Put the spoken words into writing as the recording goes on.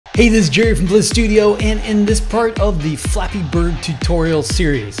Hey, this is Jerry from Blizz Studio, and in this part of the Flappy Bird tutorial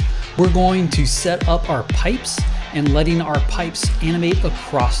series, we're going to set up our pipes and letting our pipes animate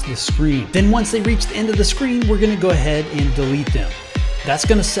across the screen. Then once they reach the end of the screen, we're gonna go ahead and delete them. That's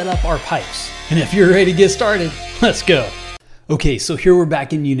gonna set up our pipes. And if you're ready to get started, let's go. Okay, so here we're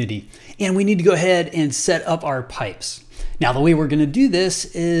back in Unity, and we need to go ahead and set up our pipes. Now, the way we're gonna do this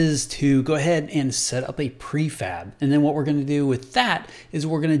is to go ahead and set up a prefab. And then what we're gonna do with that is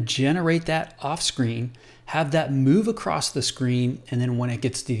we're gonna generate that off screen, have that move across the screen, and then when it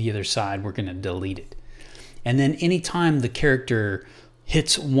gets to the other side, we're gonna delete it. And then anytime the character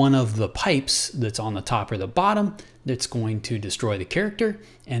hits one of the pipes that's on the top or the bottom, that's going to destroy the character.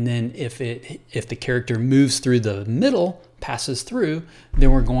 And then if the character moves through the middle, passes through,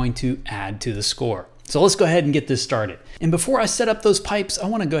 then we're going to add to the score. So let's go ahead and get this started. And before I set up those pipes, I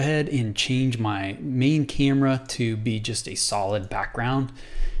want to go ahead and change my main camera to be just a solid background.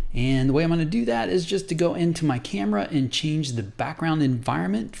 And the way I'm going to do that is just to go into my camera and change the background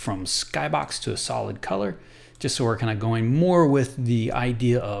environment from skybox to a solid color, just so we're kind of going more with the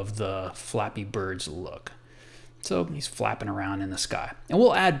idea of the Flappy Birds look. So he's flapping around in the sky. And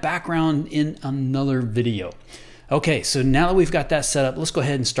we'll add background in another video. Okay, so now that we've got that set up, let's go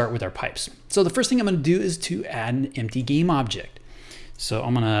ahead and start with our pipes. So the first thing I'm gonna do is to add an empty game object. So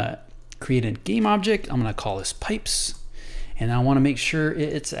I'm gonna create a game object. I'm gonna call this pipes. And I wanna make sure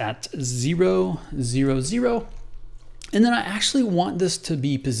it's at 0, 0, 0. And then I actually want this to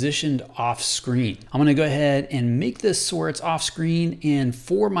be positioned off screen. I'm gonna go ahead and make this so where it's off screen. And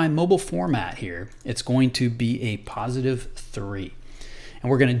for my mobile format here, it's going to be a +3. And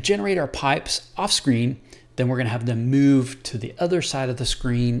we're gonna generate our pipes off screen. Then we're gonna have them move to the other side of the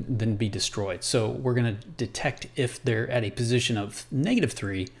screen, then be destroyed. So we're gonna detect if they're at a position of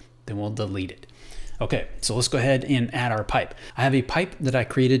 -3, then we'll delete it. Okay, so let's go ahead and add our pipe. I have a pipe that I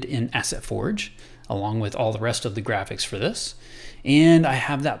created in Asset Forge, along with all the rest of the graphics for this. And I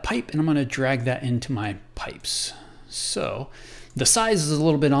have that pipe, and I'm gonna drag that into my pipes. So the size is a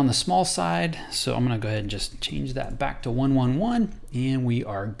little bit on the small side, so I'm gonna go ahead and just change that back to 111, and we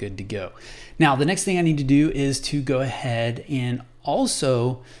are good to go. Now, the next thing I need to do is to go ahead and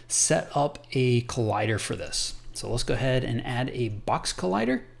also set up a collider for this. So let's go ahead and add a box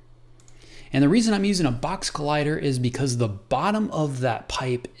collider. And the reason I'm using a box collider is because the bottom of that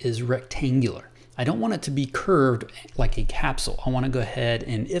pipe is rectangular. I don't want it to be curved like a capsule. I wanna go ahead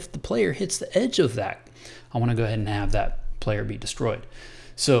and if the player hits the edge of that, I wanna go ahead and have that player be destroyed.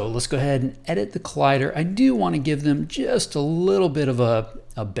 So let's go ahead and edit the collider. I do want to give them just a little bit of a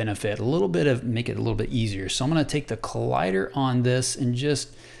benefit, make it a little bit easier. So I'm going to take the collider on this and just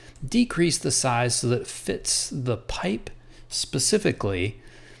decrease the size so that it fits the pipe specifically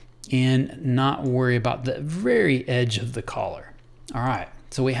and not worry about the very edge of the collar. All right,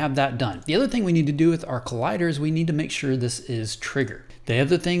 so we have that done. The other thing we need to do with our collider is we need to make sure this is triggered. The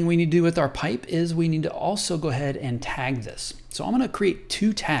other thing we need to do with our pipe is we need to also go ahead and tag this. So I'm going to create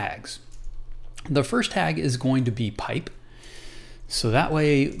 2 tags. The first tag is going to be pipe. So that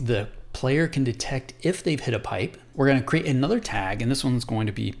way the player can detect if they've hit a pipe. We're going to create another tag, and this one's going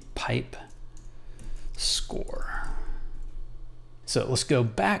to be pipe score. So let's go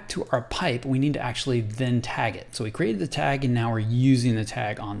back to our pipe. We need to actually then tag it. So we created the tag, and now we're using the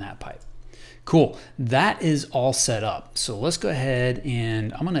tag on that pipe. Cool, that is all set up. So let's go ahead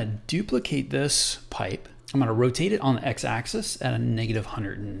and I'm gonna duplicate this pipe. I'm gonna rotate it on the x-axis at a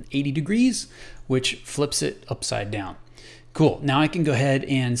 -180 degrees, which flips it upside down. Cool, now I can go ahead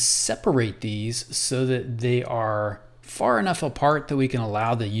and separate these so that they are far enough apart that we can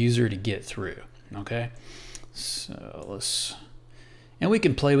allow the user to get through, okay? So and we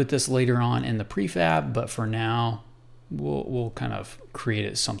can play with this later on in the prefab, but for now, we'll kind of create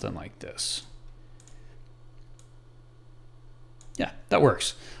it something like this. Yeah, that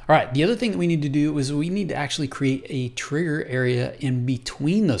works. All right, the other thing that we need to do is we need to actually create a trigger area in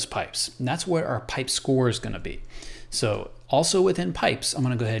between those pipes. And that's where our pipe score is gonna be. So also within pipes, I'm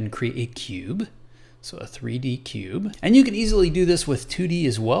gonna go ahead and create a cube. So a 3D cube. And you can easily do this with 2D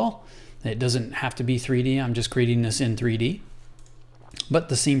as well. It doesn't have to be 3D, I'm just creating this in 3D. But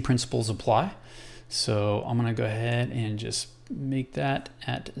the same principles apply. So I'm gonna go ahead and just make that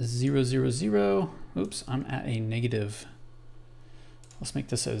at 0, 0, 0. Oops, I'm at a negative. Let's make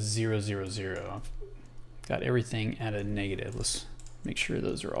this a 0, 0, 0. I've got everything at a negative. Let's make sure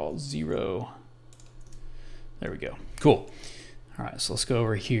those are all 0. There we go, cool. All right, so let's go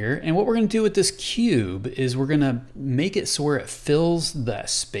over here. And what we're gonna do with this cube is we're gonna make it so where it fills that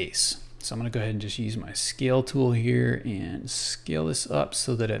space. So I'm gonna go ahead and just use my scale tool here and scale this up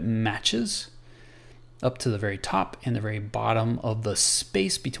so that it matches. up to the very top and the very bottom of the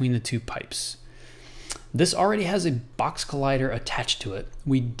space between the two pipes. This already has a box collider attached to it.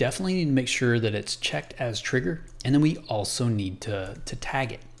 We definitely need to make sure that it's checked as trigger, and then we also need to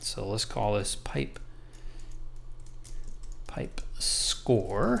tag it. So let's call this pipe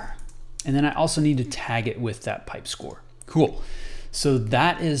score, and then I also need to tag it with that pipe score. Cool. So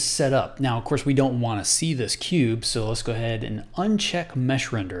that is set up. Now, of course, we don't want to see this cube, so let's go ahead and uncheck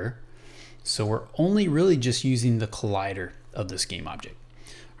mesh render. So we're only really just using the collider of this game object.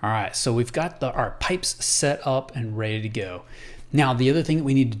 All right, so we've got our pipes set up and ready to go. Now, the other thing that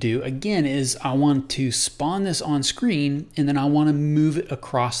we need to do, again, is I want to spawn this on screen, and then I want to move it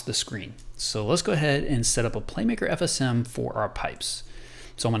across the screen. So let's go ahead and set up a Playmaker FSM for our pipes.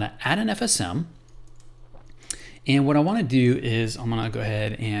 So I'm going to add an FSM. And what I want to do is I'm going to go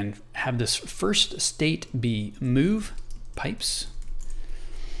ahead and have this first state be move pipes.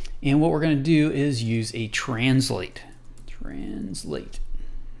 And what we're going to do is use a translate.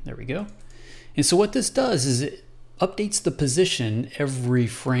 There we go. And so what this does is it updates the position every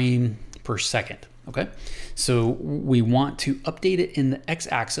frame per second. Okay. So we want to update it in the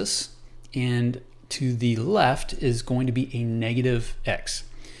x-axis, and to the left is going to be a negative x.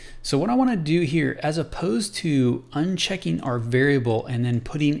 So what I want to do here, as opposed to unchecking our variable and then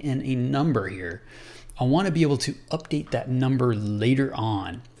putting in a number here, I want to be able to update that number later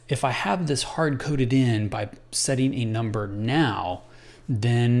on. If I have this hard coded in by setting a number now,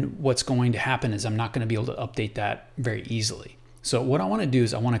 then what's going to happen is I'm not going to be able to update that very easily. So what I want to do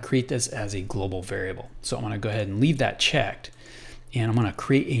is I want to create this as a global variable. So I'm going to go ahead and leave that checked, and I'm going to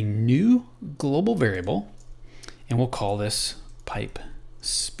create a new global variable, and we'll call this pipe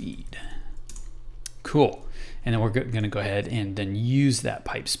speed. Cool. And then we're going to go ahead and then use that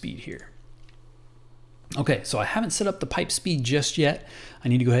pipe speed here. Okay, so I haven't set up the pipe speed just yet. I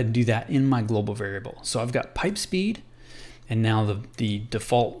need to go ahead and do that in my global variable. So I've got pipe speed, and now the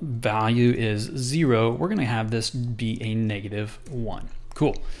default value is 0. We're going to have this be a -1.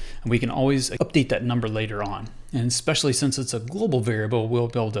 Cool. And we can always update that number later on. And especially since it's a global variable, we'll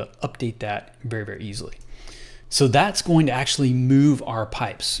be able to update that very, very easily. So that's going to actually move our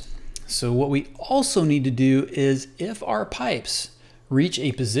pipes. So what we also need to do is, if our pipes reach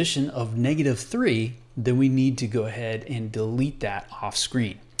a position of -3, then we need to go ahead and delete that off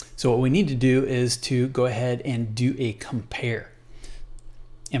screen. So what we need to do is to go ahead and do a compare.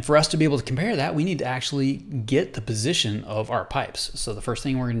 And for us to be able to compare that, we need to actually get the position of our pipes. So the first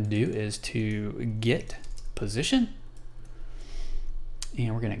thing we're going to do is to get position.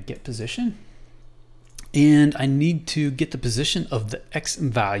 And we're going to get position. And I need to get the position of the X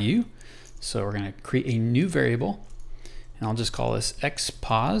value. So we're going to create a new variable, and I'll just call this X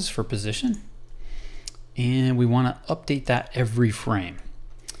pause for position. And we want to update that every frame.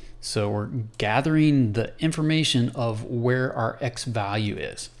 So we're gathering the information of where our X value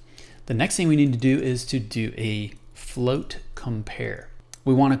is. The next thing we need to do is to do a float compare.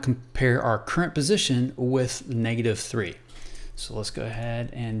 We want to compare our current position with -3. So let's go ahead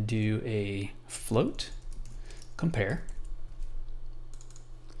and do a float compare.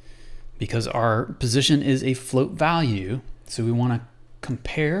 Because our position is a float value, so we want to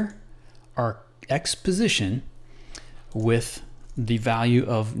compare our X position with the value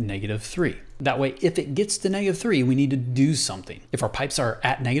of -3. That way, if it gets to -3, we need to do something. If our pipes are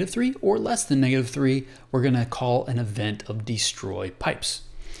at -3 or less than -3, we're going to call an event of destroy pipes.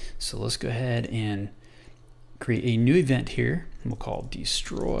 So let's go ahead and create a new event here, and we'll call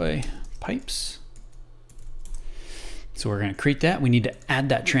destroy pipes. So we're going to create that. We need to add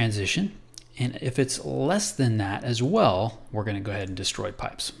that transition. And if it's less than that as well, we're going to go ahead and destroy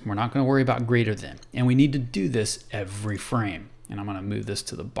pipes. We're not going to worry about greater than. And we need to do this every frame. And I'm going to move this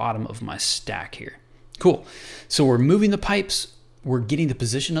to the bottom of my stack here. Cool. So we're moving the pipes. We're getting the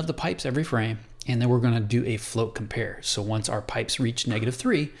position of the pipes every frame. And then we're going to do a float compare. So once our pipes reach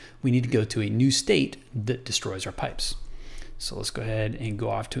 -3, we need to go to a new state that destroys our pipes. So let's go ahead and go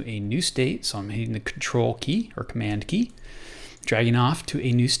off to a new state. So I'm hitting the control key or command key, dragging off to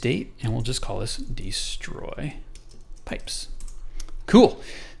a new state, and we'll just call this destroy pipes. Cool.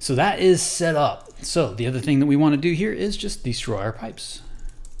 So that is set up. So the other thing that we want to do here is just destroy our pipes.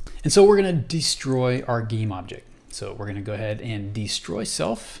 And so we're going to destroy our game object. So we're going to go ahead and destroy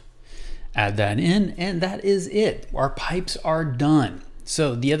self, add that in, and that is it. Our pipes are done.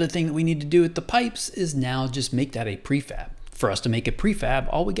 So the other thing that we need to do with the pipes is now just make that a prefab. For us to make a prefab,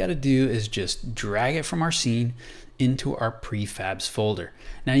 all we got to do is just drag it from our scene into our prefabs folder.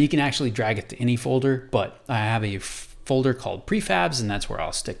 Now you can actually drag it to any folder, but I have a folder called prefabs, and that's where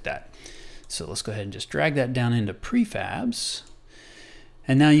I'll stick that. So let's go ahead and just drag that down into prefabs.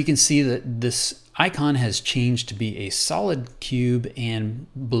 And now you can see that this icon has changed to be a solid cube and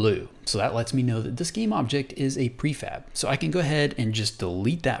blue. So that lets me know that this game object is a prefab. So I can go ahead and just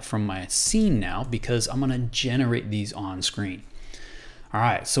delete that from my scene now because I'm gonna generate these on screen. All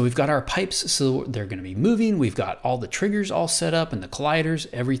right, so we've got our pipes, so they're gonna be moving. We've got all the triggers all set up and the colliders,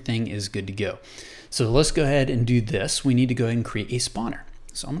 everything is good to go. So let's go ahead and do this. We need to go ahead and create a spawner.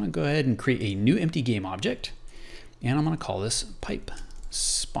 So I'm gonna go ahead and create a new empty game object, and I'm gonna call this pipe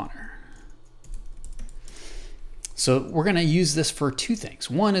spawner. So we're gonna use this for two things.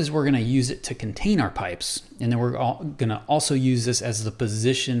 One is we're gonna use it to contain our pipes, and then we're gonna also use this as the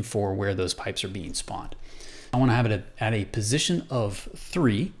position for where those pipes are being spawned. I wanna have it at a position of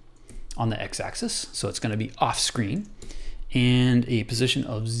 3 on the x-axis, so it's gonna be off screen, and a position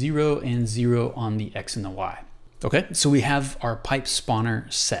of 0 and 0 on the x and the y. Okay, so we have our pipe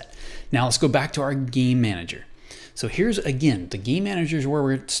spawner set. Now let's go back to our game manager. So here's, again, the game manager is where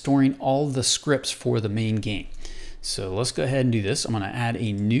we're storing all the scripts for the main game. So let's go ahead and do this. I'm gonna add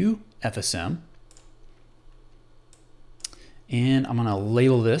a new FSM. And I'm gonna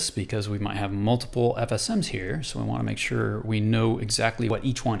label this because we might have multiple FSMs here. So we wanna make sure we know exactly what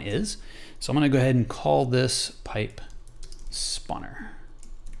each one is. So I'm gonna go ahead and call this pipe spawner.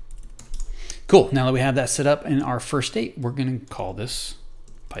 Cool, now that we have that set up in our first state, we're gonna call this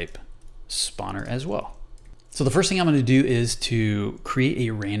pipe spawner as well. So the first thing I'm gonna do is to create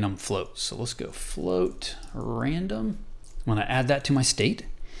a random float. So let's go float random. I'm gonna add that to my state.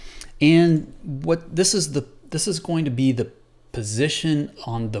 And what this is going to be the position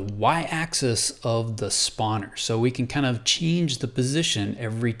on the y-axis of the spawner. So we can kind of change the position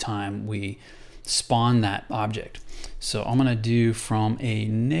every time we spawn that object. So I'm gonna do from a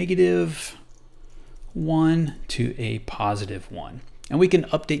 -1 to a +1. And we can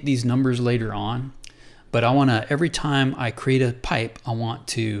update these numbers later on, but I wanna, every time I create a pipe, I want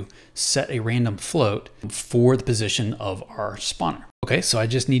to set a random float for the position of our spawner. Okay, so I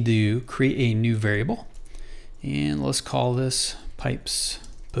just need to create a new variable, and let's call this pipes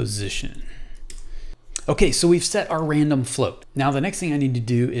position. Okay, so we've set our random float. Now the next thing I need to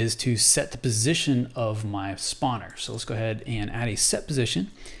do is to set the position of my spawner. So let's go ahead and add a set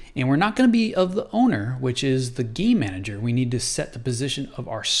position. And we're not gonna be of the owner, which is the game manager. We need to set the position of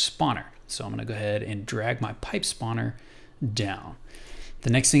our spawner. So I'm gonna go ahead and drag my pipe spawner down. The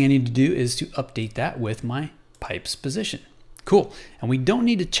next thing I need to do is to update that with my pipes position. Cool, and we don't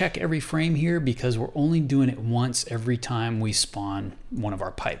need to check every frame here because we're only doing it once every time we spawn one of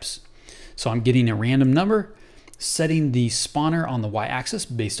our pipes. So I'm getting a random number, setting the spawner on the y-axis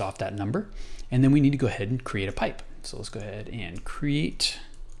based off that number, and then we need to go ahead and create a pipe. So let's go ahead and create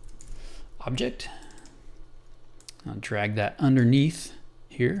object. I'll drag that underneath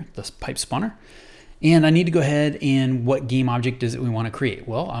here, the pipe spawner. And I need to go ahead and what game object is it we want to create?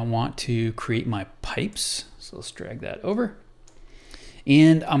 Well, I want to create my pipes. So let's drag that over.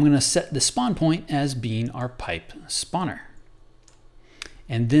 And I'm going to set the spawn point as being our pipe spawner.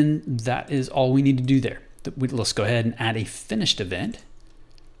 And then that is all we need to do there. Let's go ahead and add a finished event.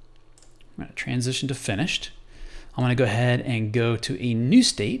 I'm going to transition to finished. I'm going to go ahead and go to a new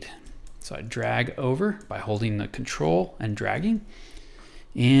state. So I drag over by holding the control and dragging.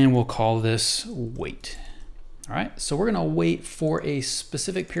 And we'll call this wait. All right, so we're going to wait for a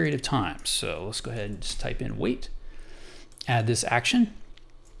specific period of time. So let's go ahead and just type in wait. Add this action,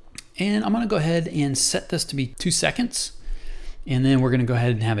 and I'm going to go ahead and set this to be 2 seconds, and then we're going to go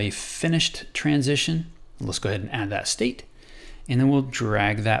ahead and have a finished transition. Let's go ahead and add that state, and then we'll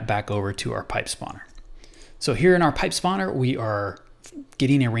drag that back over to our pipe spawner. So here in our pipe spawner, we are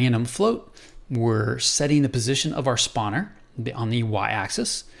getting a random float. We're setting the position of our spawner on the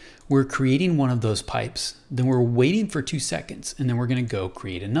y-axis. We're creating one of those pipes, then we're waiting for 2 seconds, and then we're going to go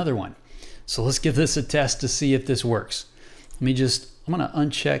create another one. So let's give this a test to see if this works. I'm gonna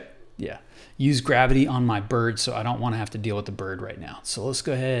uncheck, use gravity on my bird, so I don't wanna have to deal with the bird right now. So let's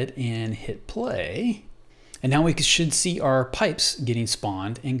go ahead and hit play. And now we should see our pipes getting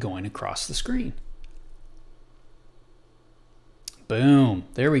spawned and going across the screen. Boom,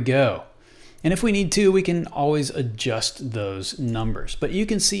 there we go. And if we need to, we can always adjust those numbers, but you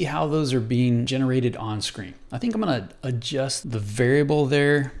can see how those are being generated on screen. I think I'm gonna adjust the variable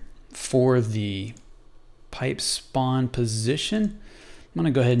there for the pipe spawn position. I'm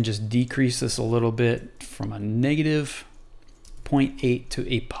gonna go ahead and just decrease this a little bit from a -0.8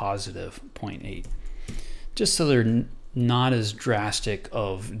 to a +0.8, just so they're not as drastic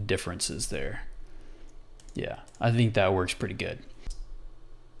of differences there. Yeah, I think that works pretty good.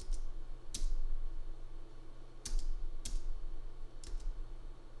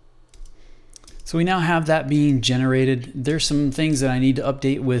 So we now have that being generated. There's some things that I need to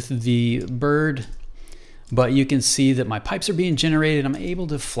update with the bird, but you can see that my pipes are being generated. I'm able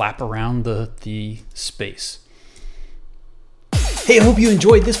to flap around the space. Hey, I hope you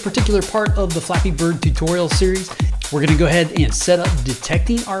enjoyed this particular part of the Flappy Bird tutorial series. We're gonna go ahead and set up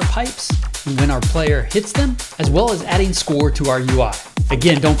detecting our pipes when our player hits them, as well as adding score to our UI.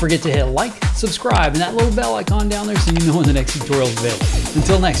 Again, don't forget to hit like, subscribe, and that little bell icon down there so you know when the next tutorial is available.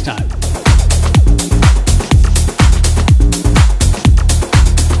 Until next time.